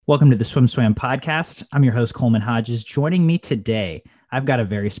Welcome to the Swim Swam podcast. I'm your host, Coleman Hodges. Joining me today, I've got a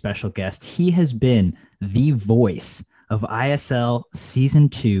very special guest. He has been the voice of ISL Season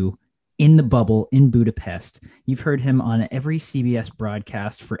 2 in the bubble in Budapest. You've heard him on every CBS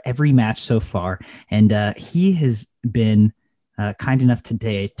broadcast for every match so far, and he has been kind enough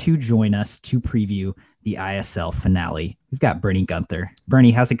today to join us to preview the ISL finale. We've got Bernie Guenther.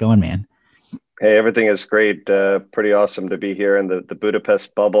 Bernie, how's it going, man? Hey, everything is great. Pretty awesome to be here in the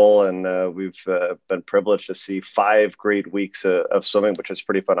Budapest bubble. And we've been privileged to see 5 great weeks of swimming, which is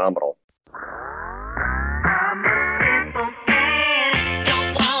pretty phenomenal.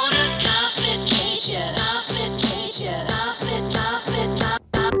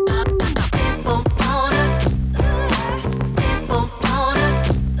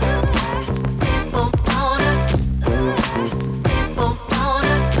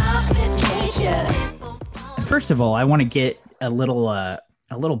 First of all, I want to get a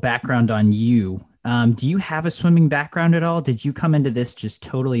little background on you. Do you have a swimming background at all? Did you come into this just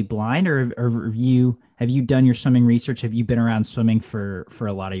totally blind, or have you done your swimming research? Have you been around swimming for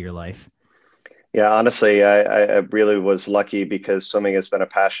a lot of your life? Yeah, honestly, I really was lucky because swimming has been a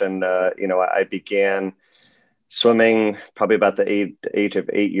passion. I began swimming probably about the age of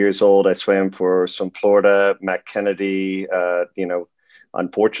 8 years old. I swam for Swim Florida, Matt Kennedy.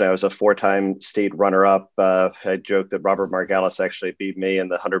 Unfortunately, I was a 4-time state runner-up. I joked that Robert Margalis actually beat me in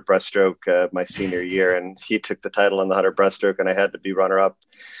the 100 breaststroke my senior year, and he took the title in the 100 breaststroke, and I had to be runner-up.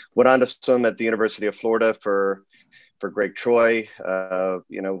 Went on to swim at the University of Florida for Greg Troy,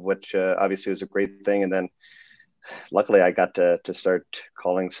 which obviously was a great thing. And then luckily I got to start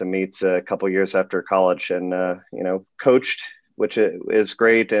calling some meets a couple years after college and, coached, which is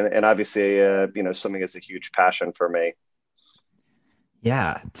great. And obviously, swimming is a huge passion for me.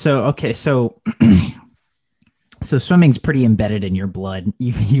 Yeah. So swimming's pretty embedded in your blood.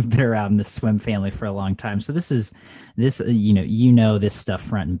 You've been around the swim family for a long time. So this this stuff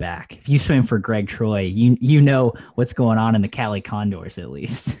front and back. If you swim for Greg Troy, you know what's going on in the Cali Condors at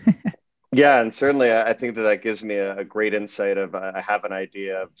least. Yeah, and certainly I think that gives me a great insight of I have an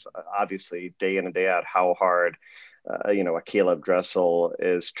idea of obviously day in and day out how hard a Caleb Dressel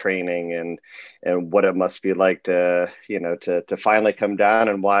is training and what it must be like to finally come down,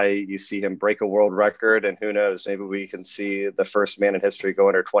 and why you see him break a world record. And who knows, maybe we can see the first man in history go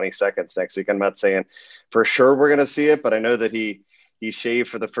under 20 seconds next week. I'm not saying for sure we're going to see it, but I know that he shaved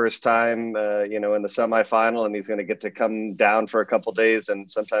for the first time, in the semifinal, and he's going to get to come down for a couple days.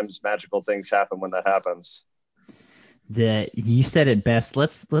 And sometimes magical things happen when that happens. You said it best.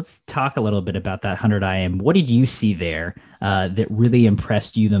 Let's talk a little bit about that 100 IM. What did you see there that really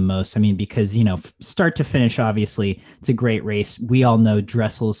impressed you the most? I mean, because start to finish, obviously it's a great race. We all know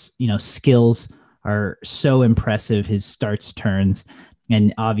Dressel's skills are so impressive. His starts, turns,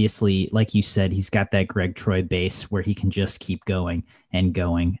 and obviously, like you said, he's got that Greg Troy base where he can just keep going and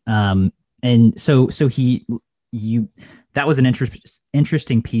going. And so that was an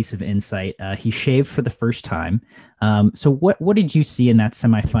interesting piece of insight. He shaved for the first time. So what did you see in that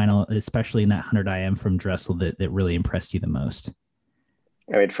semifinal, especially in that 100 IM from Dressel, that really impressed you the most?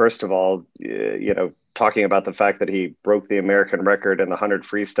 I mean, first of all, talking about the fact that he broke the American record in the 100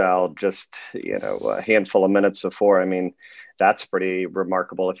 freestyle just, a handful of minutes before. I mean, that's pretty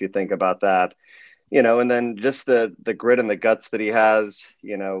remarkable if you think about that, and then just the grit and the guts that he has.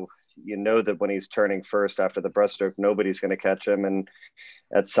 That when he's turning first after the breaststroke, nobody's going to catch him. And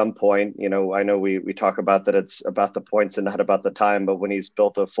at some point, I know we talk about that it's about the points and not about the time, but when he's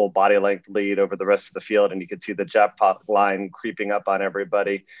built a full body length lead over the rest of the field and you can see the jackpot line creeping up on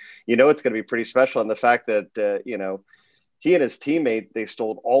everybody, it's going to be pretty special. And the fact that, he and his teammate, they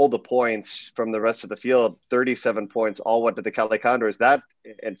stole all the points from the rest of the field. 37 points all went to the Cali Condors. That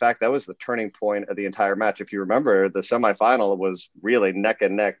was the turning point of the entire match. If you remember, the semifinal was really neck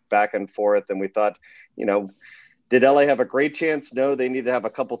and neck, back and forth. And we thought, did LA have a great chance? No, they need to have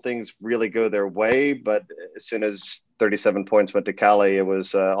a couple things really go their way. But as soon as 37 points went to Cali, it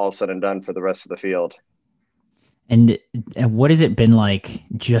was all said and done for the rest of the field. And what has it been like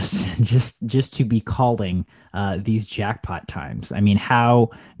just to be calling these jackpot times? I mean,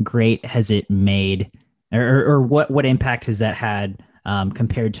 how great has it made, or what impact has that had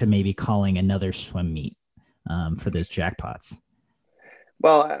compared to maybe calling another swim meet for those jackpots?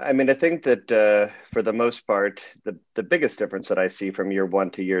 Well, I mean, I think that for the most part, the biggest difference that I see from year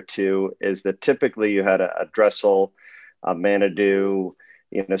one to year two is that typically you had a Dressel, a Manadou,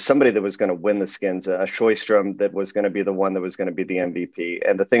 somebody that was going to win the skins, a Sjöström that was going to be the one that was going to be the MVP.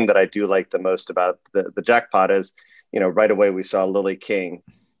 And the thing that I do like the most about the jackpot is, right away we saw Lily King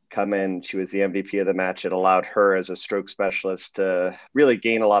come in. She was the MVP of the match. It allowed her as a stroke specialist to really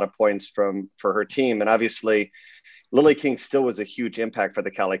gain a lot of points for her team. And obviously, Lily King still was a huge impact for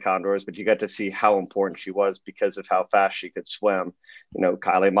the Cali Condors, but you got to see how important she was because of how fast she could swim.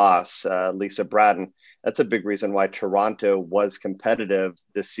 Kylie Moss, Lisa Braddon. That's a big reason why Toronto was competitive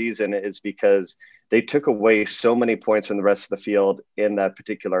this season, is because they took away so many points from the rest of the field in that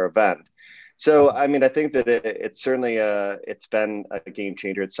particular event. So, I mean, I think that it's certainly it's been a game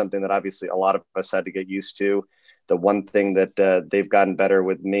changer. It's something that obviously a lot of us had to get used to. The one thing that they've gotten better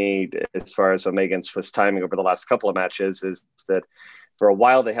with me as far as Omega and Swiss timing over the last couple of matches is that for a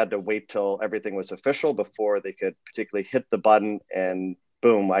while they had to wait till everything was official before they could particularly hit the button, and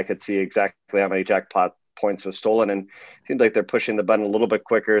boom, I could see exactly how many jackpot points was stolen. And it seems like they're pushing the button a little bit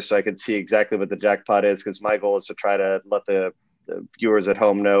quicker so I could see exactly what the jackpot is, because my goal is to try to let the viewers at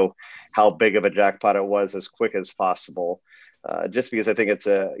home know how big of a jackpot it was as quick as possible, just because I think it's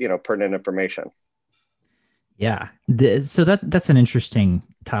pertinent information. Yeah. So that's an interesting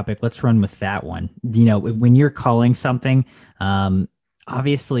topic. Let's run with that one. When you're calling something,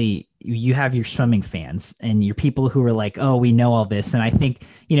 obviously you have your swimming fans and your people who are like, oh, we know all this. And I think,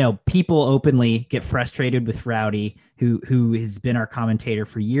 people openly get frustrated with Rowdy, who has been our commentator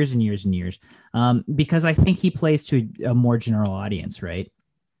for years and years and years, because I think he plays to a more general audience, right?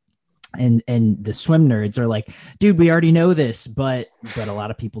 And the swim nerds are like, dude, we already know this, but a lot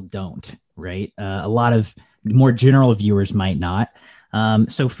of people don't, right? A lot of more general viewers might not.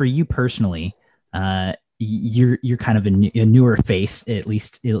 So for you personally, you're kind of a newer face, at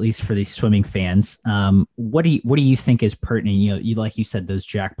least for these swimming fans. What do you think is pertinent? You like you said, those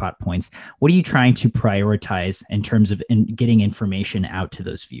jackpot points. What are you trying to prioritize in terms of getting information out to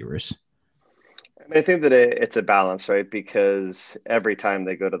those viewers? I think that it's a balance, right? Because every time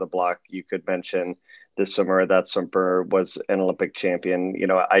they go to the block, you could mention this swimmer, that swimmer was an Olympic champion.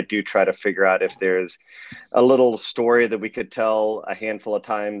 I do try to figure out if there's a little story that we could tell a handful of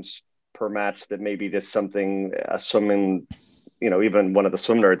times per match that maybe just something a swimming, even one of the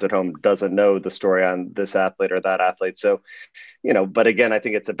swim nerds at home doesn't know the story on this athlete or that athlete. So, but again, I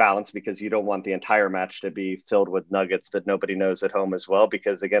think it's a balance, because you don't want the entire match to be filled with nuggets that nobody knows at home as well.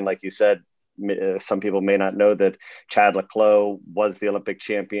 Because again, like you said, some people may not know that Chad Leclos was the Olympic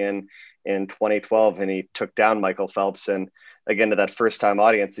champion in 2012 and he took down Michael Phelps. And again, to that first time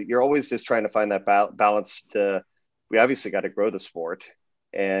audience, you're always just trying to find that balance. We obviously got to grow the sport,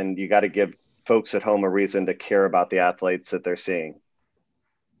 and you got to give folks at home a reason to care about the athletes that they're seeing.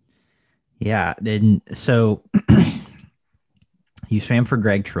 Yeah. And so you swam for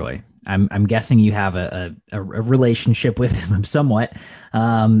Greg Troy. I'm guessing you have a relationship with him somewhat.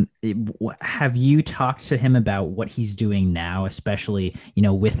 Have you talked to him about what he's doing now, especially,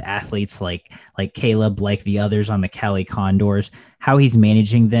 with athletes like Caleb, like the others on the Cali Condors, how he's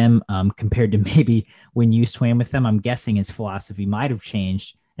managing them compared to maybe when you swam with them? I'm guessing his philosophy might have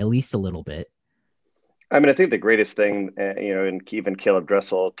changed at least a little bit. I mean, I think the greatest thing, and even Caleb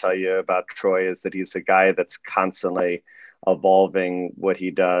Dressel will tell you about Troy, is that he's a guy that's constantly evolving what he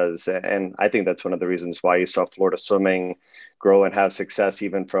does. And I think that's one of the reasons why you saw Florida swimming grow and have success.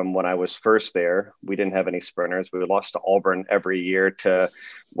 Even from when I was first there, we didn't have any sprinters. We lost to Auburn every year, to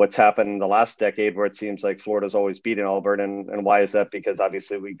what's happened in the last decade where it seems like Florida's always beaten Auburn. And why is that? Because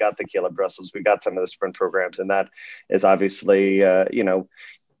obviously we got the Caleb Dressels, we got some of the sprint programs, and that is obviously,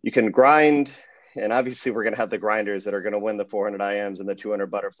 you can grind. And obviously we're going to have the grinders that are going to win the 400 IMs and the 200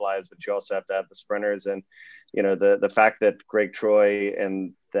 butterflies, but you also have to have the sprinters. And, the fact that Greg Troy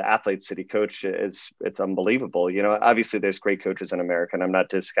and the athletes that he coached it's unbelievable. Obviously there's great coaches in America, and I'm not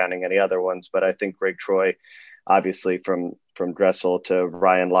discounting any other ones, but I think Greg Troy, obviously from Dressel to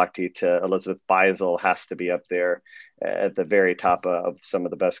Ryan Lochte to Elizabeth Beisel, has to be up there at the very top of some of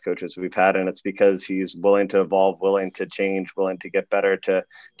the best coaches we've had. And it's because he's willing to evolve, willing to change, willing to get better to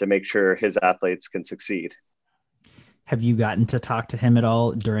make sure his athletes can succeed. Have you gotten to talk to him at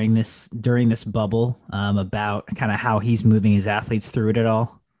all during this bubble about kind of how he's moving his athletes through it at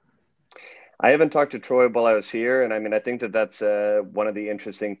all? I haven't talked to Troy while I was here. And I mean, I think that that's one of the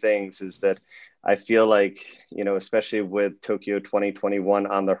interesting things, is that I feel like, especially with Tokyo 2021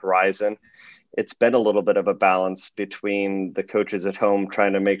 on the horizon, it's been a little bit of a balance between the coaches at home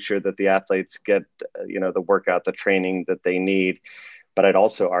trying to make sure that the athletes get, the workout, the training that they need. But I'd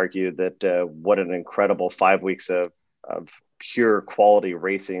also argue that what an incredible 5 weeks of pure quality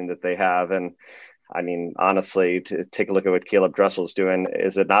racing that they have. And I mean, honestly, to take a look at what Caleb Dressel's doing,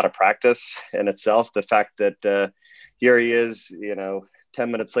 is it not a practice in itself? The fact that here he is, 10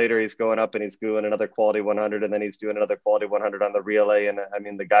 minutes later, he's going up and he's doing another quality 100, and then he's doing another quality 100 on the relay. And I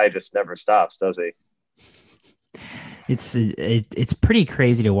mean, the guy just never stops, does he? It's pretty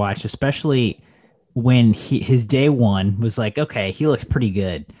crazy to watch, especially when his day one was like, okay, he looks pretty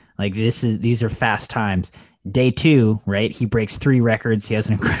good. Like these are fast times. Day two, right? He breaks three records. He has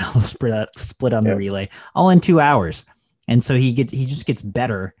an incredible split on the Yeah. relay, all in 2 hours. And so he just gets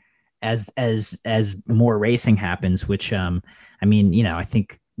better as more racing happens. Which I mean, I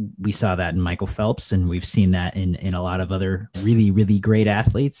think we saw that in Michael Phelps, and we've seen that in a lot of other really great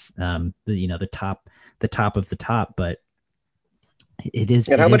athletes. The top of the top, but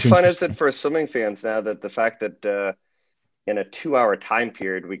And how it much is fun is it interesting. for swimming fans now that the fact that in a 2 hour time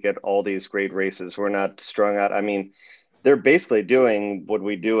period, we get all these great races. We're not strung out. I mean, they're basically doing what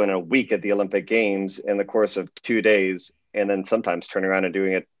we do in a week at the Olympic Games in the course of 2 days, and then sometimes turning around and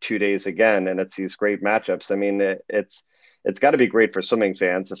doing it 2 days again. And it's these great matchups. I mean, it's got to be great for swimming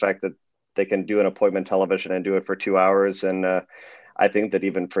fans. The fact that they can do an appointment television and do it for 2 hours. And I think that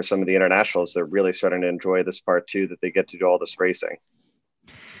even for some of the internationals, they're really starting to enjoy this part too, that they get to do all this racing.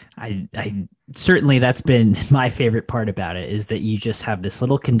 I certainly that's been my favorite part about it is that you just have this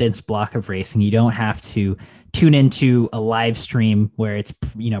little condensed block of racing. You don't have to tune into a live stream where it's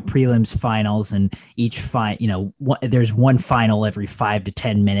prelims, finals, and there's one final every 5 to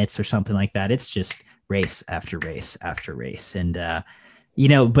 10 minutes or something like that. It's just race after race after race, and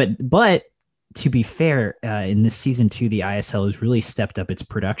but to be fair, in this season two, the ISL has really stepped up its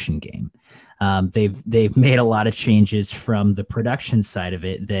production game. They've made a lot of changes from the production side of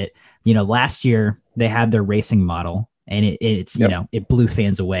it. That last year they had their racing model, and it's Yep. it blew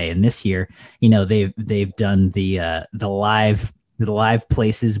fans away. And this year, they've done the live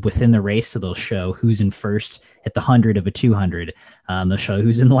places within the race, so they'll show who's in first at the 100 of a 200. They'll show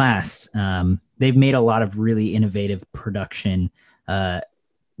who's in last. They've made a lot of really innovative production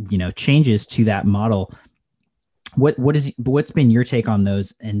changes to that model. What's been your take on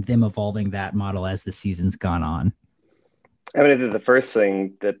those and them evolving that model as the season's gone on? I mean, I think the first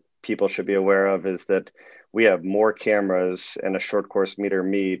thing that people should be aware of is that we have more cameras and a short course meter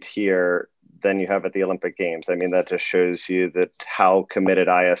meet here than you have at the Olympic Games. I mean, that just shows you that how committed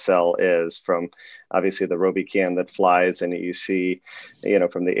ISL is, from obviously the Robicam that flies and you see,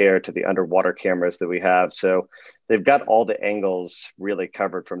 from the air to the underwater cameras that we have. So they've got all the angles really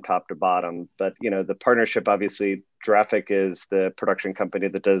covered from top to bottom. But, the partnership, obviously, Graphic is the production company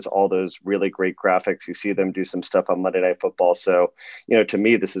that does all those really great graphics. You see them do some stuff on Monday Night Football. So, to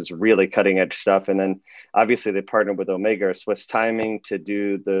me, this is really cutting edge stuff. And then obviously they partnered with Omega or Swiss Timing to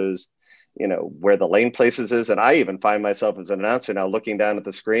do those, where the lane places is. And I even find myself as an announcer now looking down at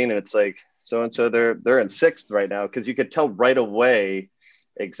the screen and it's like, so-and-so they're in sixth right now, because you could tell right away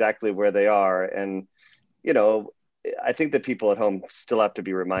exactly where they are. And, I think that people at home still have to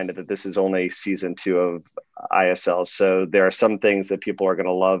be reminded that this is only season two of ISL. So there are some things that people are going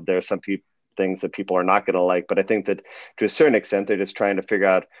to love. There are some things that people are not going to like. But I think that to a certain extent, they're just trying to figure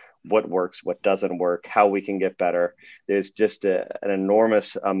out what works, what doesn't work, how we can get better. There's just an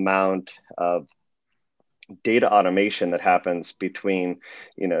enormous amount of data automation that happens between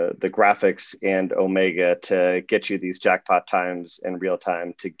the graphics and Omega to get you these jackpot times in real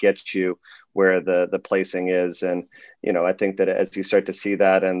time, to get you where the placing is. And I think that as you start to see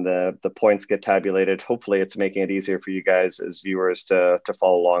that and the points get tabulated, hopefully it's making it easier for you guys as viewers to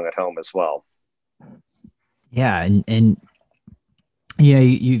follow along at home as well. Yeah, and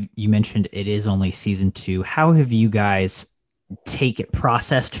you mentioned it is only season two. How have you guys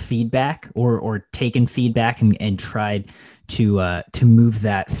processed feedback or taken feedback and tried to move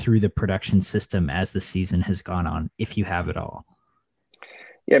that through the production system as the season has gone on, if you have it all?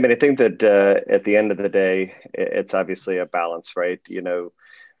 Yeah, I mean, I think that at the end of the day, it's obviously a balance, right?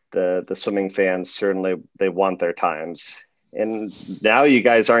 The swimming fans, certainly they want their times. And now you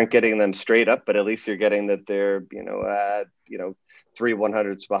guys aren't getting them straight up, but at least you're getting that they're, 3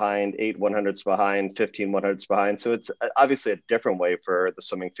 100s behind, 8 100s behind, 15 100s behind. So it's obviously a different way for the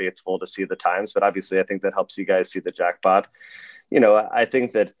swimming faithful to see the times. But obviously, I think that helps you guys see the jackpot. I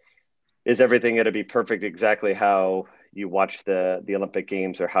think that is everything going to be perfect exactly how you watch the Olympic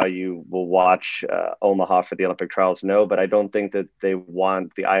Games or how you will watch Omaha for the Olympic trials? No, but I don't think that they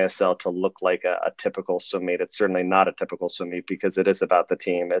want the ISL to look like a typical swim meet. It's certainly not a typical swim meet because it is about the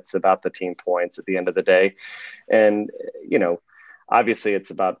team. It's about the team points at the end of the day. And, obviously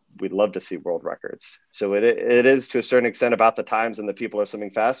it's about, we'd love to see world records. So it is to a certain extent about the times and the people are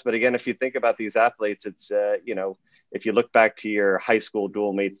swimming fast. But again, if you think about these athletes, it's, if you look back to your high school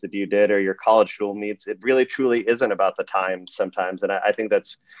dual meets that you did or your college dual meets, it really truly isn't about the time sometimes. And I think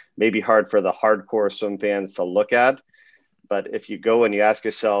that's maybe hard for the hardcore swim fans to look at. But if you go and you ask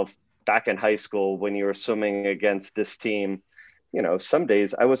yourself, back in high school, when you were swimming against this team, some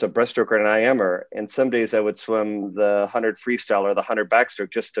days I was a breaststroker and I IMer, and some days I would swim the 100 freestyle or the 100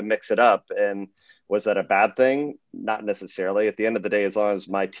 backstroke just to mix it up. And was that a bad thing? Not necessarily. At the end of the day, as long as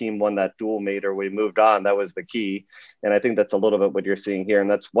my team won that dual meet or we moved on, that was the key. And I think that's a little bit what you're seeing here. And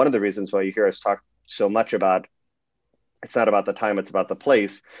that's one of the reasons why you hear us talk so much about it's not about the time, it's about the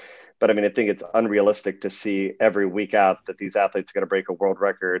place. But I mean, I think it's unrealistic to see every week out that these athletes are going to break a world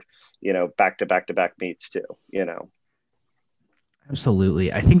record, back to back to back meets too.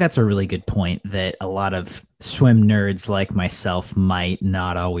 Absolutely. I think that's a really good point that a lot of swim nerds like myself might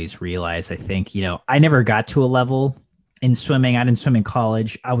not always realize. I think, I never got to a level in swimming. I didn't swim in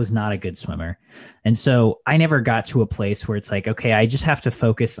college. I was not a good swimmer. And so I never got to a place where it's like, okay, I just have to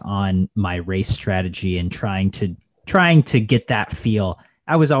focus on my race strategy and trying to get that feel.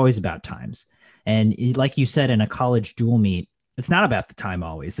 I was always about times. And like you said, in a college dual meet, it's not about the time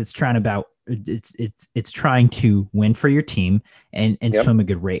always. It's trying to win for your team and Yep. swim a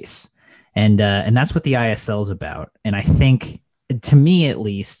good race. And that's what the ISL is about. And I think, to me at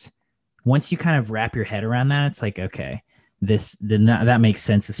least, once you kind of wrap your head around that, it's like, okay, that makes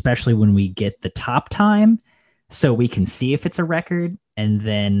sense, especially when we get the top time so we can see if it's a record. And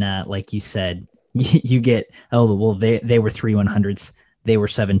then, like you said, you get, oh, well, they were 3/100ths, they were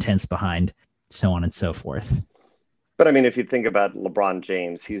 7/10ths behind, so on and so forth. But I mean, if you think about LeBron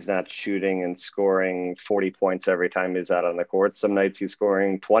James, he's not shooting and scoring 40 points every time he's out on the court. Some nights he's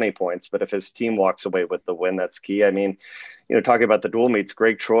scoring 20 points, but if his team walks away with the win, that's key. I mean, talking about the dual meets,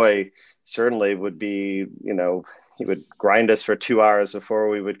 Greg Troy certainly would be, he would grind us for 2 hours before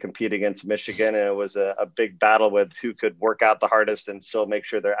we would compete against Michigan. And it was a big battle with who could work out the hardest and still make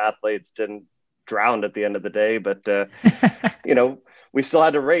sure their athletes didn't drown at the end of the day. But, we still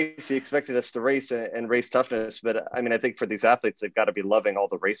had to race. He expected us to race and race toughness. But I mean, I think for these athletes, they've got to be loving all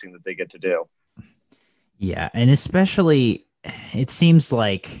the racing that they get to do. Yeah. And especially, it seems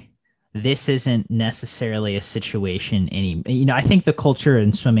like this isn't necessarily a situation I think the culture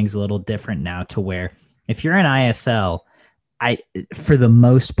in swimming is a little different now, to where if you're an ISL, for the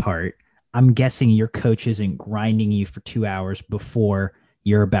most part, I'm guessing your coach isn't grinding you for 2 hours before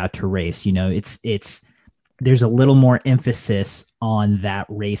you're about to race. There's a little more emphasis on that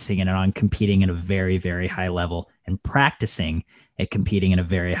racing and on competing at a very, very high level and practicing at competing at a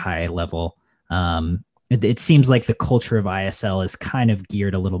very high level. It seems like the culture of ISL is kind of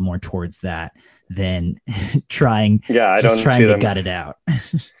geared a little more towards that than trying to gut it out.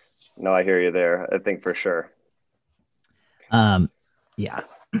 No, I hear you there. I think for sure. Yeah.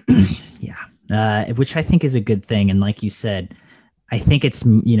 Yeah. Which I think is a good thing. And like you said, I think it's,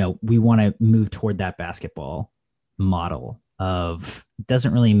 we want to move toward that basketball model of, it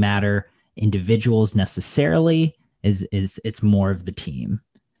doesn't really matter individuals necessarily, it's more of the team.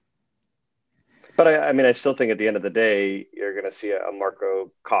 But I mean, I still think at the end of the day, you're going to see a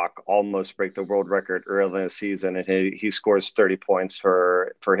Marco Koch almost break the world record early in the season, and he scores 30 points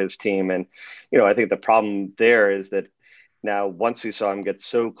for his team. And, I think the problem there is that now, once we saw him get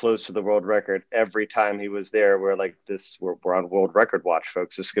so close to the world record, every time he was there, we're like, we're on world record watch,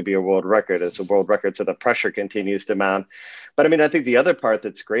 folks. This could be a world record. It's a world record. So the pressure continues to mount. But I mean, I think the other part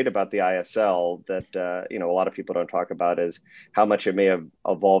that's great about the ISL that, a lot of people don't talk about is how much it may have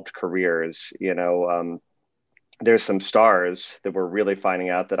evolved careers. There's some stars that we're really finding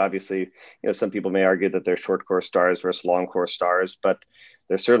out that obviously, some people may argue that they're short course stars versus long course stars, but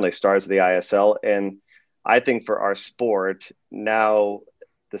they're certainly stars of the ISL. And I think for our sport now,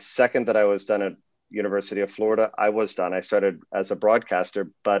 the second that I was done at University of Florida, I was done. I started as a broadcaster,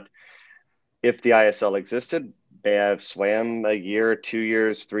 but if the ISL existed, may I have swam a year, 2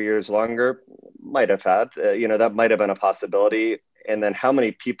 years, 3 years longer? Might have had, that might have been a possibility. And then how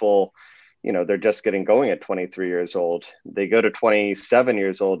many people, they're just getting going at 23 years old. They go to 27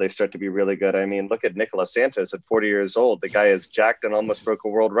 years old, they start to be really good. I mean, look at Nicolas Santos at 40 years old. The guy is jacked and almost broke a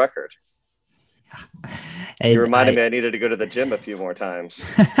world record. You reminded me I needed to go to the gym a few more times.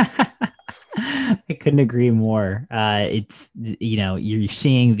 I couldn't agree more. It's, you're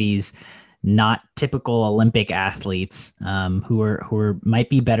seeing these not typical Olympic athletes who might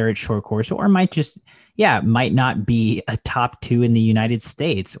be better at short course, or might not be a top 2 in the United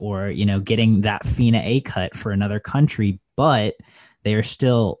States, or, getting that FINA A cut for another country, but they are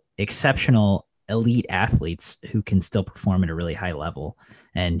still exceptional elite athletes who can still perform at a really high level.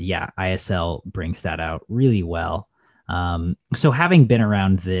 And yeah, ISL brings that out really well. So having been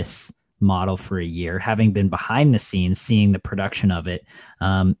around this model for a year, having been behind the scenes, seeing the production of it,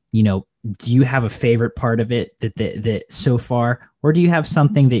 do you have a favorite part of it that so far, or do you have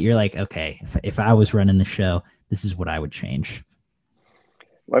something that you're like, okay, if I was running the show, this is what I would change?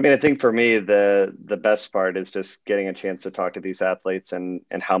 I mean, I think for me, the best part is just getting a chance to talk to these athletes and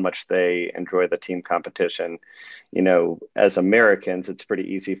how much they enjoy the team competition. As Americans, it's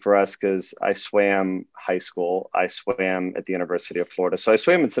pretty easy for us because I swam high school, I swam at the University of Florida, so I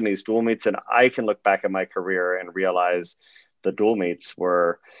swam in some of these dual meets, and I can look back at my career and realize the dual meets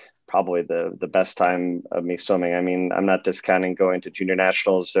were probably the best time of me swimming. I mean, I'm not discounting going to junior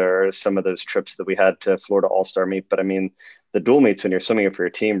nationals or some of those trips that we had to Florida All-Star meet, but I mean, the dual meets when you're swimming for your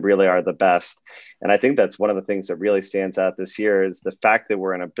team really are the best. And I think that's one of the things that really stands out this year is the fact that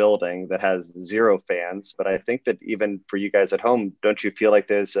we're in a building that has zero fans. But I think that even for you guys at home, don't you feel like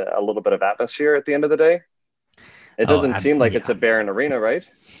there's a little bit of atmosphere at the end of the day? It Oh, doesn't seem like it's yeah. a barren arena, right?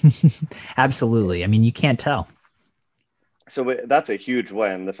 Absolutely. I mean, you can't tell. So that's a huge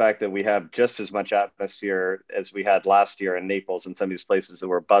win. The fact that we have just as much atmosphere as we had last year in Naples and some of these places that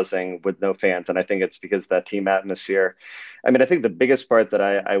were buzzing with no fans. And I think it's because of that team atmosphere. I mean, I think the biggest part that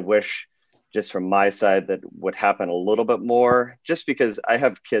I wish just from my side that would happen a little bit more, just because I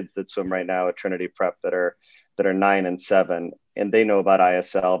have kids that swim right now at Trinity Prep that are 9 and 7, and they know about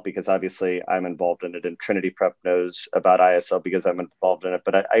ISL because obviously I'm involved in it, and Trinity Prep knows about ISL because I'm involved in it.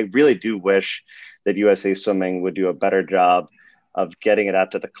 But I really do wish that USA Swimming would do a better job of getting it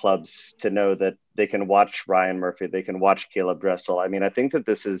out to the clubs to know that they can watch Ryan Murphy, they can watch Caleb Dressel. I mean, I think that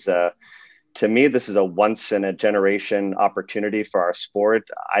this is to me, this is a once in a generation opportunity for our sport.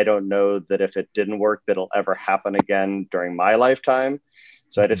 I don't know that if it didn't work, that it'll ever happen again during my lifetime.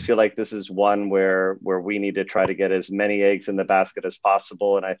 So I just feel like this is one where we need to try to get as many eggs in the basket as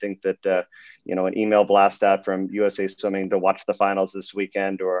possible. And I think that an email blast out from USA Swimming to watch the finals this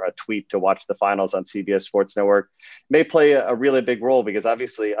weekend, or a tweet to watch the finals on CBS Sports Network, may play a really big role, because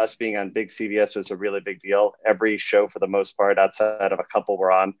obviously us being on big CBS was a really big deal. Every show, for the most part, outside of a couple,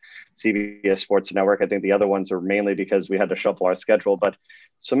 were on CBS Sports Network. I think the other ones were mainly because we had to shuffle our schedule, but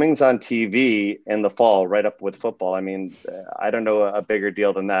swimming's on TV in the fall, right up with football. I mean, I don't know a bigger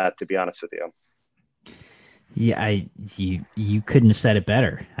deal than that, to be honest with you. Yeah, you couldn't have said it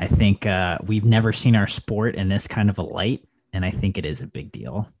better. I think we've never seen our sport in this kind of a light, and I think it is a big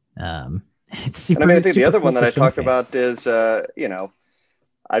deal. It's And I mean, super I think the super other cool one that for I swim talked fans. about is,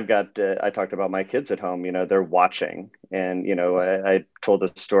 I talked about my kids at home, they're watching, and, I told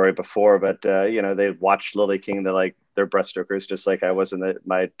this story before, but, they watch Lily King. They're like, they're breaststrokers, just like I was.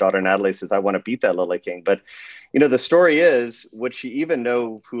 My daughter, Natalie, says, I want to beat that Lily King. But, the story is, would she even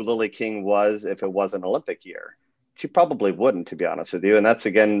know who Lily King was if it was an Olympic year? She probably wouldn't, to be honest with you. And that's,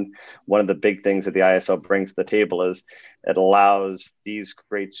 again, one of the big things that the ISL brings to the table is it allows these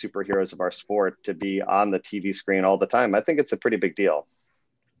great superheroes of our sport to be on the TV screen all the time. I think it's a pretty big deal.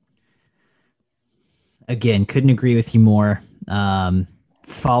 Again, couldn't agree with you more.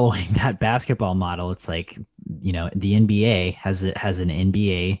 Following that basketball model, it's like, the NBA has an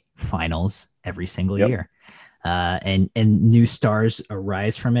NBA finals every single Yep. year, and new stars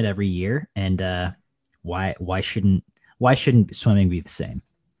arise from it every year. And why shouldn't swimming be the same?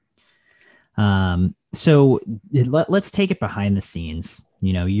 So let's take it behind the scenes.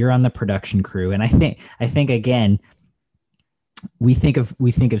 You're on the production crew, and I think again, we think of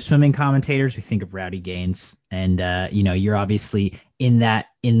swimming commentators, we think of Rowdy Gaines, and you're obviously in that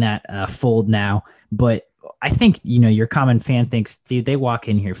fold now. But I think your common fan thinks, dude, they walk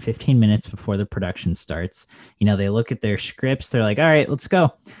in here 15 minutes before the production starts. They look at their scripts, they're like, all right, let's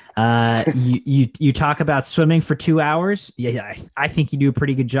go. You talk about swimming for 2 hours. Yeah, I think you do a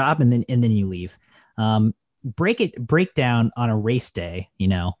pretty good job, and then you leave. Break down on a race day.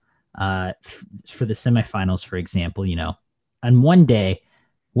 For the semifinals, for example, on one day,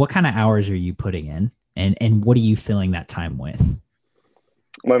 what kind of hours are you putting in, and what are you filling that time with?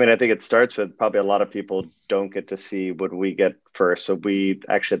 Well, I mean, I think it starts with probably a lot of people don't get to see what we get first. So we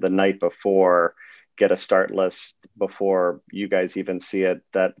actually, the night before, get a start list before you guys even see it,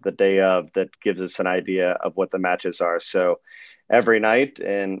 that the day of, that gives us an idea of what the matches are. So every night,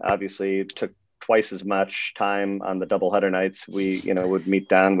 and obviously it took twice as much time on the doubleheader nights, we would meet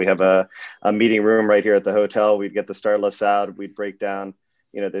down. We have a meeting room right here at the hotel. We'd get the start list out, we'd break down.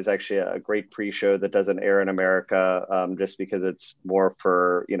 There's actually a great pre-show that doesn't air in America, just because it's more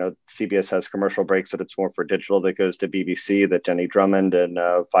for, CBS has commercial breaks, but it's more for digital, that goes to BBC, that Jenny Drummond and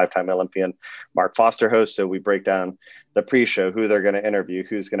five-time Olympian Mark Foster hosts. So we break down the pre-show, who they're going to interview,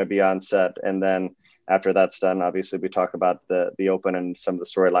 who's going to be on set. And then after that's done, obviously we talk about the open and some of the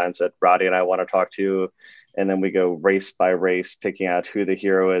storylines that Roddy and I want to talk to. And then we go race by race, picking out who the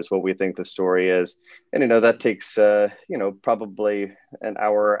hero is, what we think the story is. And, that takes, probably an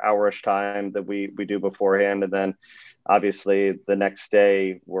hour-ish time that we do beforehand. And then obviously the next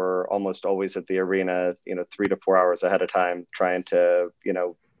day we're almost always at the arena, 3 to 4 hours ahead of time, trying to,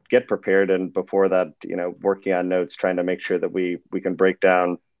 get prepared. And before that, working on notes, trying to make sure that we can break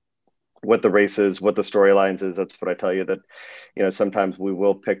down what the race is, what the storylines is. That's what I tell you, that, sometimes we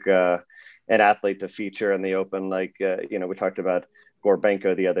will pick an athlete to feature in the open. Like, we talked about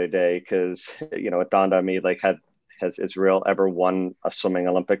Gorbenko the other day, because, it dawned on me, like, has Israel ever won a swimming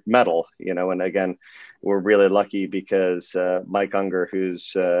Olympic medal? And again, we're really lucky because Mike Unger,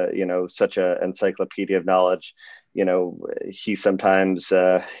 who's, such an encyclopedia of knowledge, he sometimes,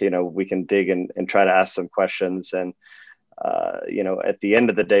 we can dig and try to ask some questions. And, at the end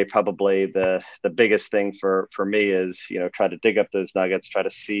of the day, probably the biggest thing for me is, try to dig up those nuggets, try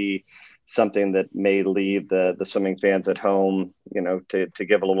to see something that may leave the swimming fans at home, to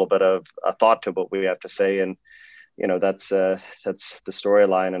give a little bit of a thought to what we have to say. And, that's the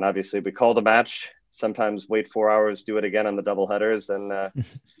storyline. And obviously we call the match, sometimes wait 4 hours, do it again on the double headers, and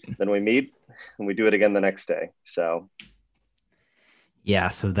then we meet and we do it again the next day. So Yeah,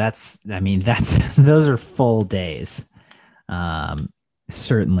 so that's those are full days.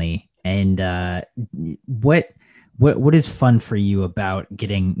 Certainly. And what is fun for you about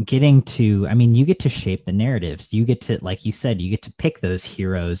getting to, you get to shape the narratives. You get to, like you said, you get to pick those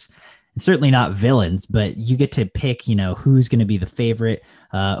heroes, and certainly not villains, but you get to pick, who's going to be the favorite,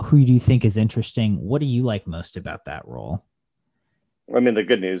 who do you think is interesting? What do you like most about that role? the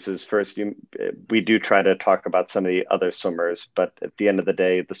good news is, first, we do try to talk about some of the other swimmers, but at the end of the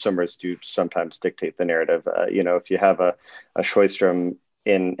day, the swimmers do sometimes dictate the narrative. If you have a Sjöström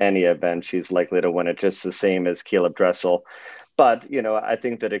in any event, she's likely to win it just the same as Caleb Dressel. But, I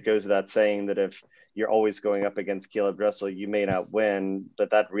think that it goes without saying that if you're always going up against Caleb Dressel, you may not win.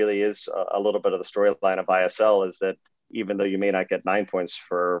 But that really is a little bit of the storyline of ISL, is that even though you may not get 9 points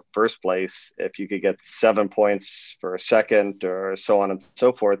for first place, if you could get 7 points for second, or so on and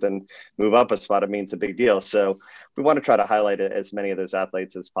so forth, and move up a spot, it means a big deal. So we want to try to highlight as many of those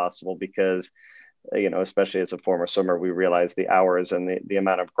athletes as possible, because, especially as a former swimmer, we realize the hours and the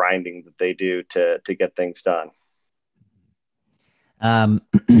amount of grinding that they do to get things done.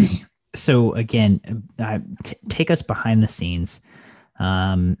 So again, take us behind the scenes.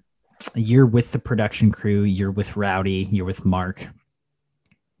 You're with the production crew, you're with Rowdy, you're with Mark.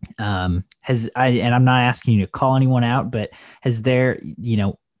 And I'm not asking you to call anyone out, but has there,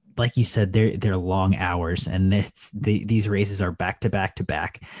 like you said, they're long hours, and these races are back to back to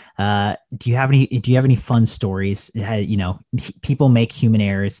back. Do you have any fun stories? People make human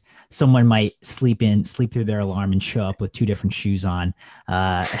errors. Someone might sleep through their alarm and show up with two different shoes on.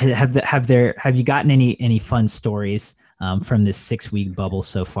 Have you gotten any fun stories from this 6-week bubble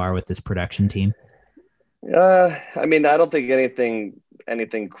so far with this production team? I don't think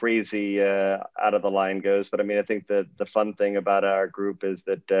anything crazy out of the line goes, but I think the fun thing about our group is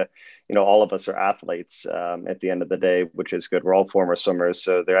that all of us are athletes at the end of the day, which is good. We're all former swimmers,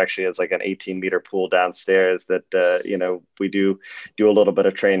 so there actually is like an 18-meter pool downstairs that we do a little bit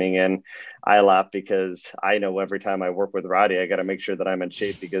of training in. I laugh because I know every time I work with Roddy, I got to make sure that I'm in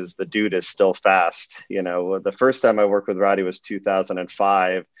shape, because the dude is still fast. The first time I worked with Roddy was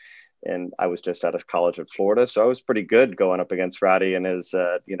 2005. And I was just out of college in Florida. So I was pretty good going up against Roddy, and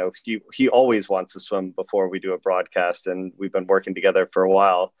he always wants to swim before we do a broadcast, and we've been working together for a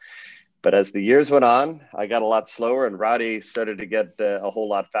while. But as the years went on, I got a lot slower, and Roddy started to get a whole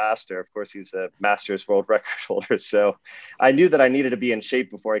lot faster. Of course, he's a Masters world record holder. So I knew that I needed to be in shape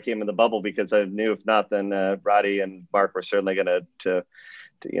before I came in the bubble, because I knew if not, then Roddy and Mark were certainly going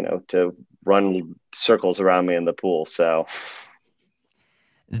to run circles around me in the pool. So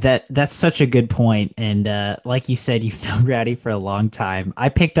that's such a good point. And like you said, you've known Rowdy for a long time. I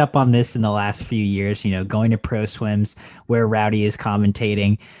picked up on this in the last few years, going to pro swims where Rowdy is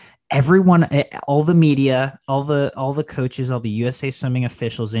commentating. Everyone, all the media, all the coaches, all the USA Swimming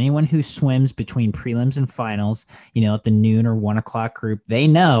officials, anyone who swims between prelims and finals, at the noon or 1 o'clock group, they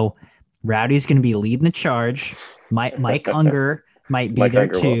know Rowdy's going to be leading the charge. Mike Unger might be there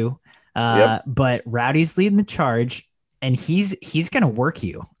too. Yep. But Rowdy's leading the charge, and he's going to work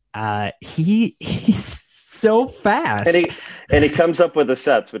you. He's so fast, and he comes up with the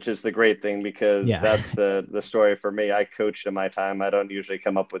sets, which is the great thing, because that's the story for me. I coached in my time. I don't usually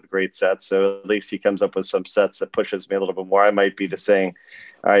come up with great sets, so at least he comes up with some sets that pushes me a little bit more. I might be just saying,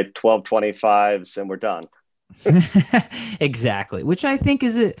 all right, 12-25s and we're done. Exactly, which I think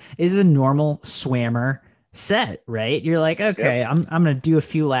is a normal swammer set, right? You're like, okay, yep. I'm gonna do a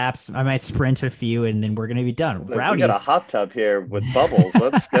few laps, I might sprint a few, and then we're gonna be done. We got a hot tub here with bubbles.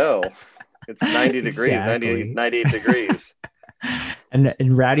 Let's go. It's 90 degrees, exactly. 98 degrees.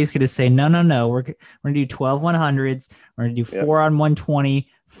 And Rowdy's going to say, no, no, no. We're going to do 12 100s. We're going to do Yep. 4 on 120,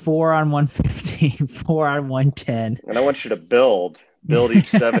 4 on 115, 4 on 110. And I want you to build each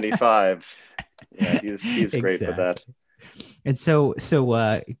 75. Yeah, he's great for that. Exactly. And so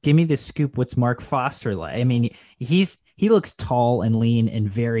give me the scoop. What's Mark Foster like? I mean, he looks tall and lean and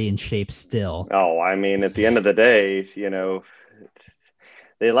very in shape still. Oh, I mean, at the end of the day,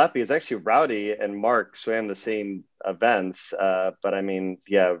 they left because actually Rowdy and Mark swam the same events. But I mean,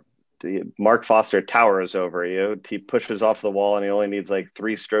 yeah, Mark Foster towers over you. He pushes off the wall and he only needs like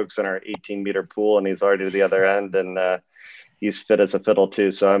 3 strokes in our 18-meter pool and he's already to the other end. And he's fit as a fiddle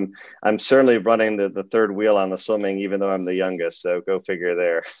too. So I'm certainly running the third wheel on the swimming, even though I'm the youngest. So go figure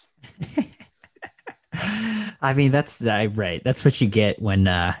there. I mean, that's right. That's what you get when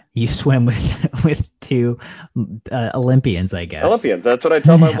you swim with with two Olympians, I guess. Olympians. That's what I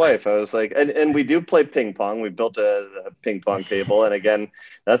tell my wife. I was like, and we do play ping pong. We built a ping pong table. And again,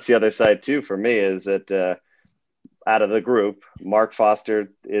 that's the other side too for me is that out of the group, Mark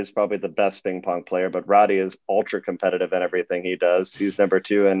Foster is probably the best ping pong player, but Roddy is ultra competitive in everything he does. He's number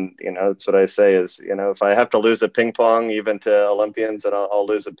two. And, that's what I say is, if I have to lose a ping pong even to Olympians, then I'll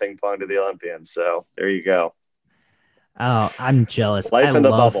lose a ping pong to the Olympians. So there you go. Oh, I'm jealous. I Life in the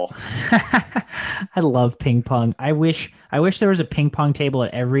love bubble. I love ping pong. I wish there was a ping pong table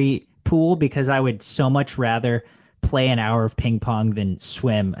at every pool because I would so much rather play an hour of ping pong than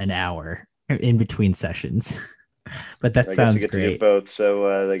swim an hour in between sessions. But that I guess you sounds get to do great. both.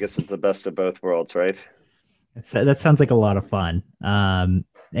 So I guess it's the best of both worlds, right? That sounds like a lot of fun.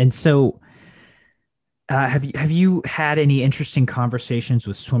 And so have you had any interesting conversations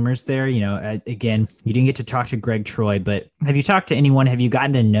with swimmers there? Again, you didn't get to talk to Greg Troy, but have you talked to anyone? Have you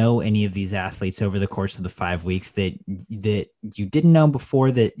gotten to know any of these athletes over the course of the 5 weeks that you didn't know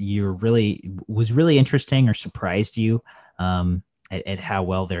before that you really was really interesting or surprised you at how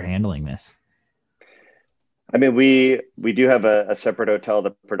well they're handling this? I mean, we do have a separate hotel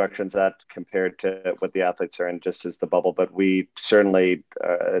the production's at compared to what the athletes are in, just as the bubble. But we certainly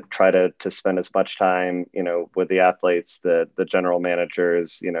try to spend as much time, with the athletes, the general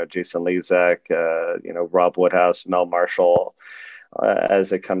managers, Jason Lezak, Rob Woodhouse, Mel Marshall,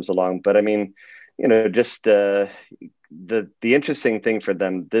 as it comes along. But I mean, just the interesting thing for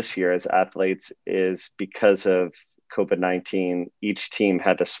them this year as athletes is because of COVID-19, each team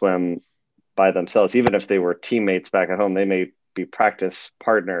had to swim by themselves. Even if they were teammates back at home, they may be practice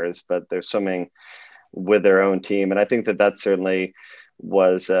partners, but they're swimming with their own team. And I think that certainly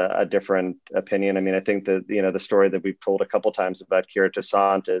was a different opinion. I mean, I think that, the story that we've told a couple times about Kira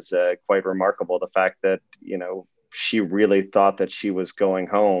Toussaint is quite remarkable. The fact that, she really thought that she was going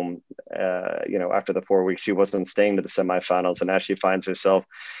home, after the 4 weeks, she wasn't staying to the semifinals. And now she finds herself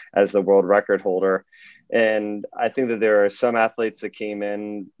as the world record holder. And I think that there are some athletes that came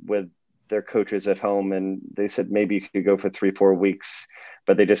in with their coaches at home and they said maybe you could go for 3-4 weeks,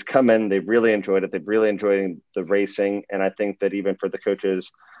 but they just come in, they really enjoyed it, they've really enjoyed the racing. And I think that even for the coaches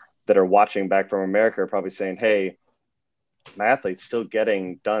that are watching back from America are probably saying, hey, my athlete's still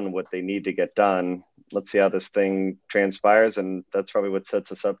getting done what they need to get done, let's see how this thing transpires. And that's probably what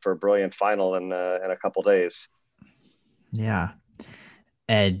sets us up for a brilliant final in a couple days. Yeah.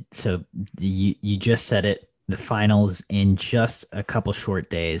 And so you just said it, the finals in just a couple short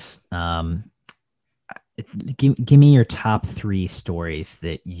days. Give me your top 3 stories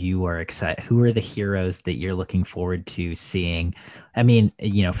that you are excited. Who are the heroes that you're looking forward to seeing? I mean,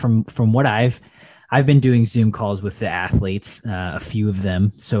 from what I've been doing Zoom calls with the athletes, a few of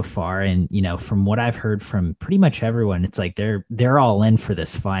them so far, and from what I've heard from pretty much everyone, it's like they're all in for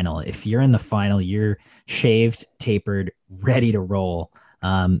this final. If you're in the final, you're shaved, tapered, ready to roll.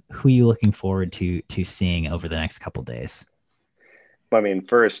 Who are you looking forward to seeing over the next couple days? I mean,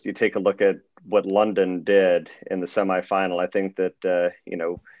 first you take a look at what London did in the semifinal. I think that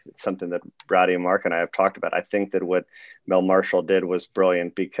it's something that Brady and Mark and I have talked about. I think that what Mel Marshall did was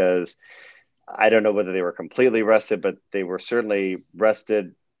brilliant because I don't know whether they were completely rested, but they were certainly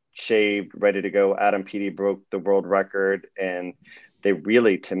rested, shaved, ready to go. Adam Peaty broke the world record, and they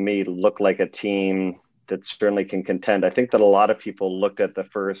really, to me, look like a team that certainly can contend. I think that a lot of people looked at the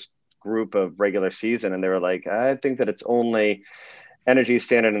first group of regular season and they were like, I think that it's only Energy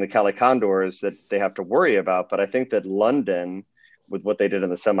Standard and the Cali Condors that they have to worry about. But I think that London, with what they did in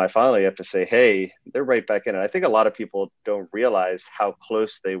the semifinal, you have to say, hey, they're right back in it. I think a lot of people don't realize how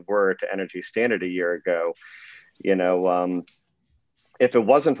close they were to Energy Standard a year ago. If it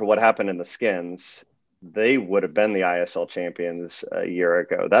wasn't for what happened in the skins, they would have been the ISL champions a year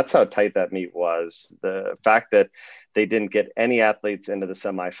ago. That's how tight that meet was. The fact that they didn't get any athletes into the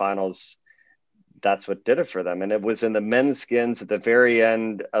semifinals that's what did it for them. And it was in the men's skins at the very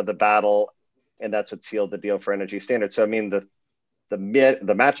end of the battle, and that's what sealed the deal for Energy Standard. So I mean, the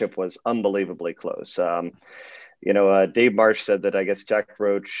matchup was unbelievably close. Dave Marsh said that I guess Jack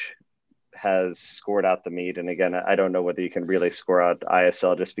Roach has scored out the meet. And again, I don't know whether you can really score out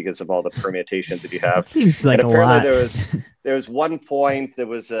ISL just because of all the permutations that you have. It seems like and a apparently lot. there was 1 point that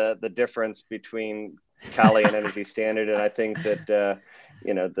was the difference between Cali and Energy Standard. And I think that,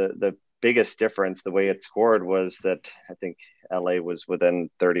 the biggest difference, the way it scored, was that I think LA was within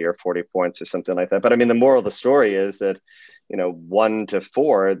 30 or 40 points or something like that. But I mean, the moral of the story is that, 1 to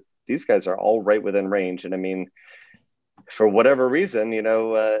 4, these guys are all right within range. And I mean, for whatever reason,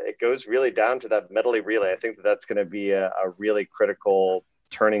 it goes really down to that medley relay. I think that's going to be a really critical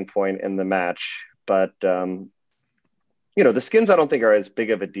turning point in the match. But, the skins I don't think are as big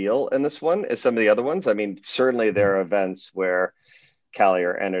of a deal in this one as some of the other ones. I mean, certainly there are events where Cali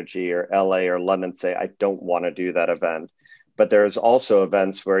or Energy or LA or London say, I don't want to do that event. But there's also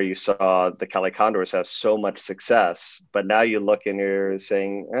events where you saw the Cali Condors have so much success, but now you look and you're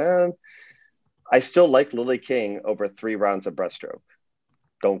saying, I still like Lily King over 3 rounds of breaststroke.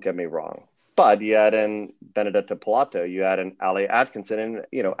 Don't get me wrong. But you add in Benedetta Pilato, you add in Ali Atkinson,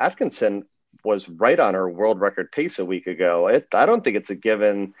 and, Atkinson was right on her world record pace a week ago. I don't think it's a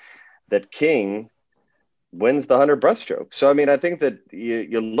given that King wins the 100 breaststroke. So, I mean, I think that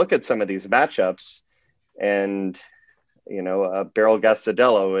you look at some of these matchups and, Beryl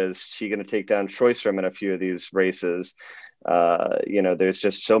Gastadello, is she going to take down Schoistrom in a few of these races? There's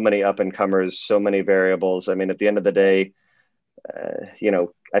just so many up and comers, so many variables. I mean, at the end of the day,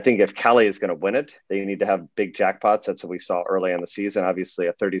 I think if Cali is going to win it, they need to have big jackpots. That's what we saw early in the season. Obviously,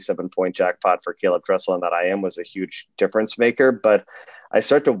 a 37-point jackpot for Caleb Dressel in that IM was a huge difference maker. But I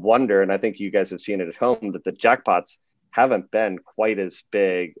start to wonder, and I think you guys have seen it at home, that the jackpots haven't been quite as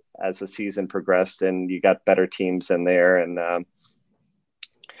big as the season progressed, and you got better teams in there. And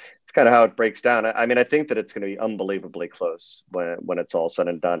it's kind of how it breaks down. I mean, I think that it's going to be unbelievably close when it's all said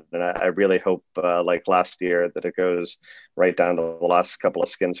and done. And I really hope, like last year, that it goes right down to the last couple of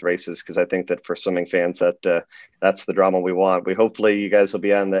skins races, because I think that for swimming fans, that's the drama we want. Hopefully you guys will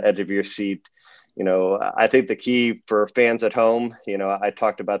be on the edge of your seat. I think the key for fans at home, I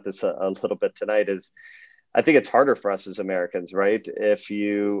talked about this a little bit tonight, is I think it's harder for us as Americans, right? If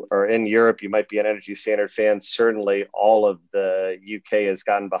you are in Europe, you might be an Energy Standard fan. Certainly all of the UK has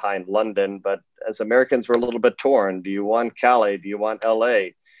gotten behind London, but as Americans, we're a little bit torn. Do you want Cali? Do you want LA?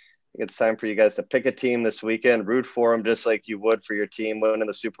 I think it's time for you guys to pick a team this weekend, root for them just like you would for your team winning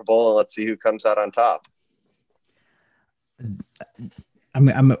the Super Bowl, and let's see who comes out on top. I'm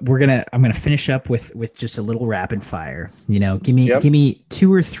gonna finish up with just a little rapid fire. Give me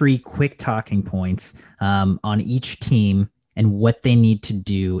 2 or 3 quick talking points on each team and what they need to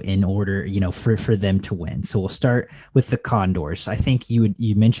do in order, for them to win. So we'll start with the Condors. I think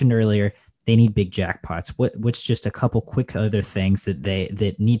you mentioned earlier they need big jackpots. What's just a couple quick other things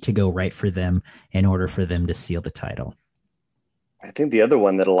that need to go right for them in order for them to seal the title? I think the other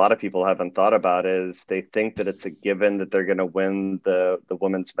one that a lot of people haven't thought about is they think that it's a given that they're going to win the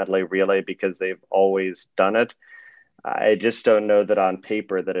women's medley relay because they've always done it. I just don't know that on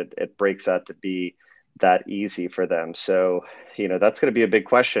paper that it breaks out to be that easy for them. So, that's going to be a big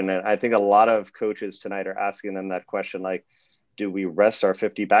question. And I think a lot of coaches tonight are asking them that question, like, do we rest our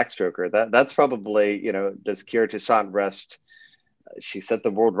 50 backstroker? That's probably, does Kira Toussaint rest? She set the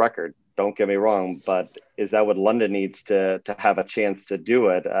world record. Don't get me wrong, but is that what London needs to have a chance to do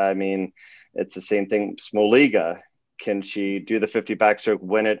it? I mean, it's the same thing. Smoliga, can she do the 50 backstroke,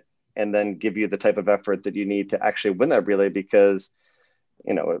 win it, and then give you the type of effort that you need to actually win that relay? Because,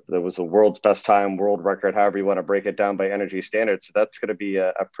 there was the world's best time, world record, however you want to break it down by Energy Standards. So that's going to be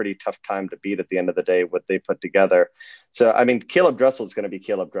a pretty tough time to beat at the end of the day, what they put together. So, I mean, Caleb Dressel is going to be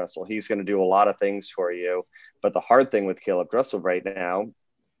Caleb Dressel. He's going to do a lot of things for you. But the hard thing with Caleb Dressel right now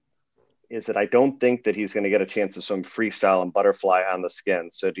is that I don't think that he's going to get a chance to swim freestyle and butterfly on the skin.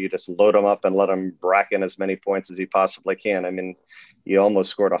 So do you just load him up and let him rack in as many points as he possibly can? I mean, he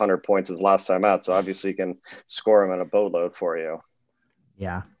almost scored 100 points his last time out. So obviously you can score him in a boatload for you.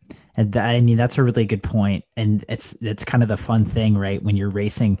 Yeah. And that's a really good point. And it's kind of the fun thing, right? When you're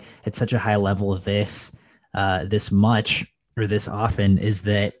racing at such a high level of this much or this often, is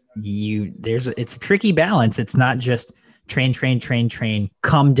that it's a tricky balance. It's not just train,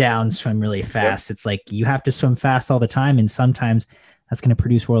 come down, swim really fast. Yep. It's like you have to swim fast all the time. And sometimes that's going to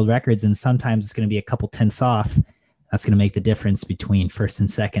produce world records. And sometimes it's going to be a couple tenths off. That's going to make the difference between first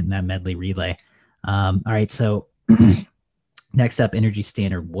and second in that medley relay. All right. So next up, Energy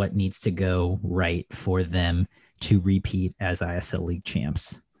Standard. What needs to go right for them to repeat as ISL League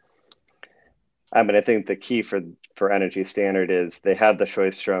champs? I mean, I think the key for Energy Standard is they have the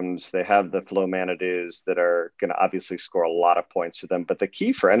Sjöströms, they have the Flo Manadus that are going to obviously score a lot of points to them. But the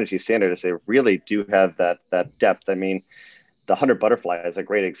key for Energy Standard is they really do have that depth. I mean, the 100 butterfly is a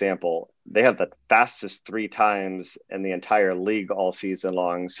great example. They have the fastest 3 times in the entire league all season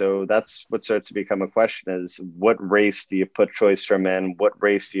long. So that's what starts to become a question: is what race do you put Sjöström in? What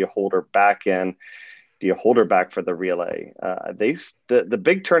race do you hold her back in? Do you hold her back for the relay? The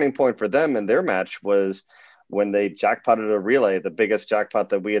big turning point for them in their match was when they jackpotted a relay, the biggest jackpot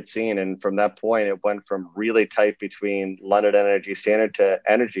that we had seen. And from that point, it went from really tight between London Energy Standard to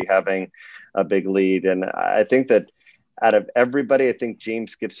Energy having a big lead. And I think that out of everybody, I think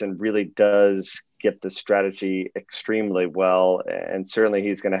James Gibson really does get the strategy extremely well. And certainly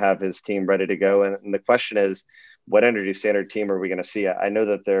he's going to have his team ready to go. And the question is, what Energy Standard team are we going to see? I know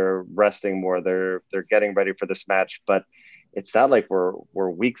that they're resting more. They're getting ready for this match, but it's not like we're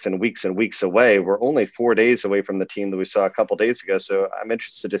weeks and weeks and weeks away. We're only 4 days away from the team that we saw a couple of days ago. So I'm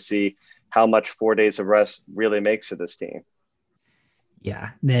interested to see how much 4 days of rest really makes for this team. Yeah,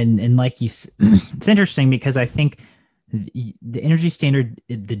 then and like you, it's interesting because I think the Energy Standard,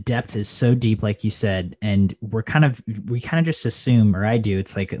 the depth is so deep, like you said, and we kind of just assume, or I do,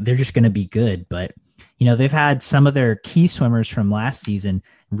 it's like they're just going to be good, but they've had some of their key swimmers from last season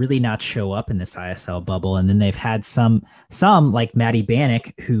really not show up in this ISL bubble, and then they've had some like Maddie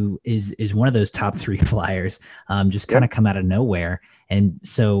Bannock, who is one of those top 3 flyers, just kind of come out of nowhere, and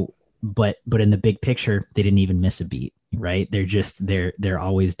so but in the big picture, they didn't even miss a beat, right? They're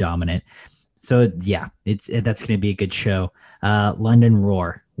always dominant. So yeah, that's going to be a good show. London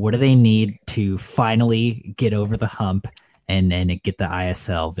Roar, what do they need to finally get over the hump and get the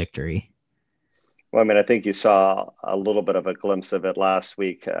ISL victory? Well, I mean, I think you saw a little bit of a glimpse of it last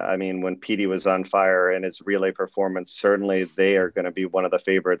week. I mean, when Petey was on fire in his relay performance, certainly they are going to be one of the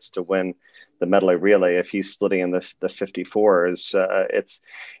favorites to win the medley relay. If he's splitting in the 54s,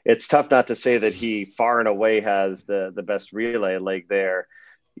 it's tough not to say that he far and away has the best relay leg there,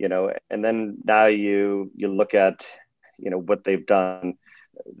 And then now you look at what they've done.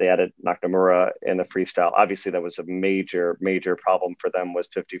 They added Nakamura in the freestyle. Obviously, that was a major, major problem for them, was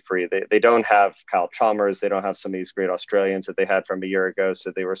 50 free. They don't have Kyle Chalmers. They don't have some of these great Australians that they had from a year ago.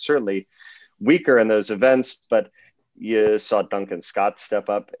 So they were certainly weaker in those events, but you saw Duncan Scott step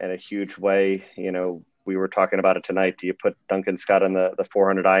up in a huge way. We were talking about it tonight. Do you put Duncan Scott on the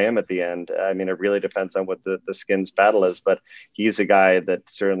 400 IM at the end? I mean, it really depends on what the skins battle is, but he's a guy that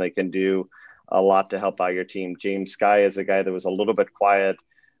certainly can do a lot to help out your team. James Sky is a guy that was a little bit quiet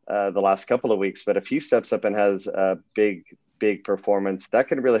the last couple of weeks, but if he steps up and has a big performance, that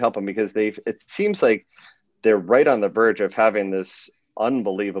can really help him, because it seems like they're right on the verge of having this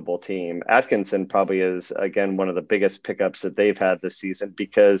unbelievable team. Atkinson probably is, again, one of the biggest pickups that they've had this season,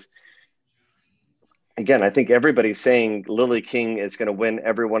 because again, I think everybody's saying Lily King is going to win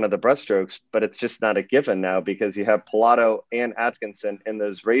every one of the breaststrokes, but it's just not a given now, because you have Pilato and Atkinson in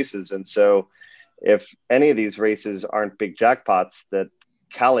those races. And so if any of these races aren't big jackpots that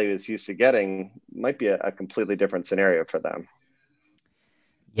Callie is used to getting, might be a completely different scenario for them.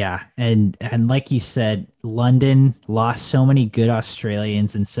 Yeah, and like you said, London lost so many good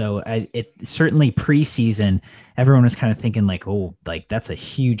Australians, and so it certainly preseason, everyone was kind of thinking like, oh, like that's a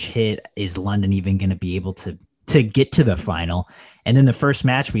huge hit. Is London even going to be able to get to the final? And then the first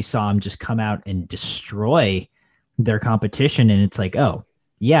match, we saw them just come out and destroy their competition, and it's like, oh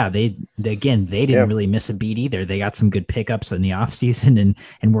yeah, they didn't really miss a beat either. They got some good pickups in the off season,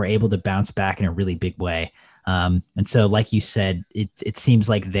 and were able to bounce back in a really big way. And so, like you said, it seems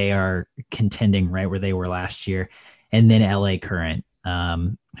like they are contending right where they were last year. And then LA Current,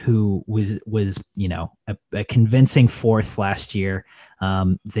 who was a convincing 4th last year.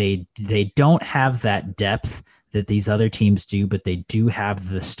 They don't have that depth that these other teams do, but they do have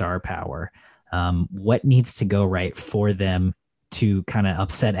the star power. What needs to go right for them to kind of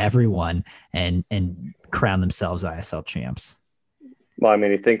upset everyone and crown themselves ISL champs? Well, I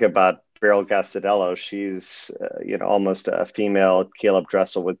mean, you think about Beryl Gastadello, she's almost a female Caleb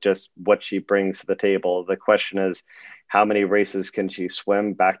Dressel with just what she brings to the table. The question is, how many races can she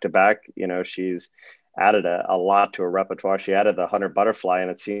swim back to back? She's added a lot to her repertoire. She added the 100 butterfly,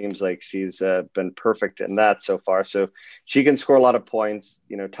 and it seems like she's been perfect in that so far. So she can score a lot of points.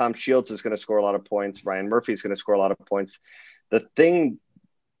 Tom Shields is going to score a lot of points. Ryan Murphy is going to score a lot of points. The thing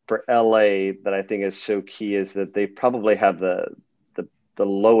for LA that I think is so key is that they probably have the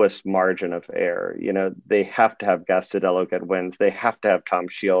lowest margin of error. They have to have Gastadello get wins. They have to have Tom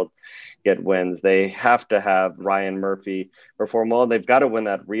Shield get wins. They have to have Ryan Murphy perform well. They've got to win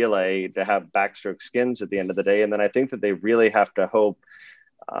that relay to have backstroke skins at the end of the day. And then I think that they really have to hope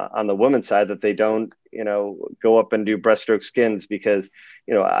on the women's side that they don't, go up and do breaststroke skins, because,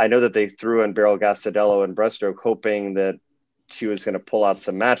 I know that they threw in Beryl Gastadello in breaststroke, hoping that she was going to pull out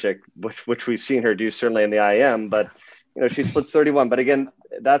some magic, which we've seen her do certainly in the IM, but, she splits 31. But again,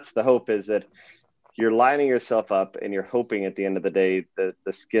 that's the hope, is that you're lining yourself up and you're hoping at the end of the day that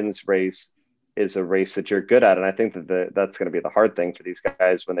the skins race is a race that you're good at. And I think that that's going to be the hard thing for these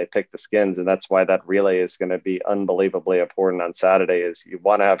guys when they pick the skins. And that's why that relay is going to be unbelievably important on Saturday, is you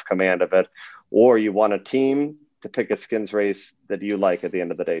want to have command of it, or you want a team to pick a skins race that you like at the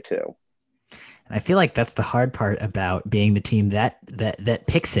end of the day too. And I feel like that's the hard part about being the team that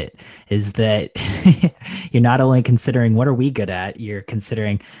picks it, is that you're not only considering what are we good at, you're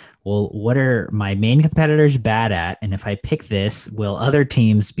considering, well, what are my main competitors bad at? And if I pick this, will other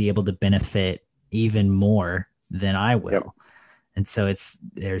teams be able to benefit even more than I will? Yep. And so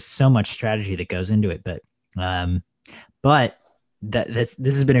there's so much strategy that goes into it, but this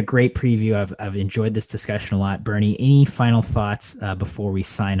has been a great preview. I've enjoyed this discussion a lot. Bernie, any final thoughts before we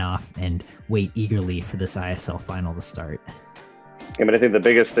sign off and wait eagerly for this ISL final to start? I mean, I think the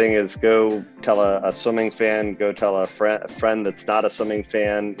biggest thing is go tell a swimming fan, go tell a friend that's not a swimming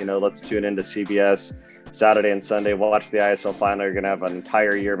fan, let's tune into CBS Saturday and Sunday, watch the ISL final. You're going to have an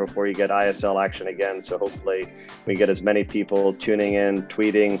entire year before you get ISL action again. So hopefully we get as many people tuning in,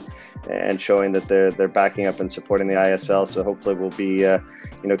 tweeting, and showing that they're backing up and supporting the ISL. So hopefully we'll be,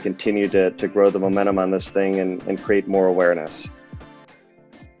 continue to grow the momentum on this thing and create more awareness.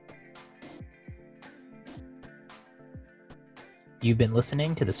 You've been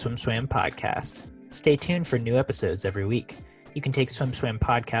listening to the Swim Swam podcast. Stay tuned for new episodes every week. You can take Swim Swam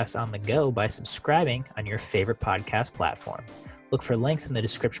podcast on the go by subscribing on your favorite podcast platform. Look for links in the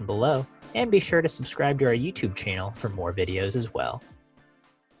description below, and be sure to subscribe to our YouTube channel for more videos as well.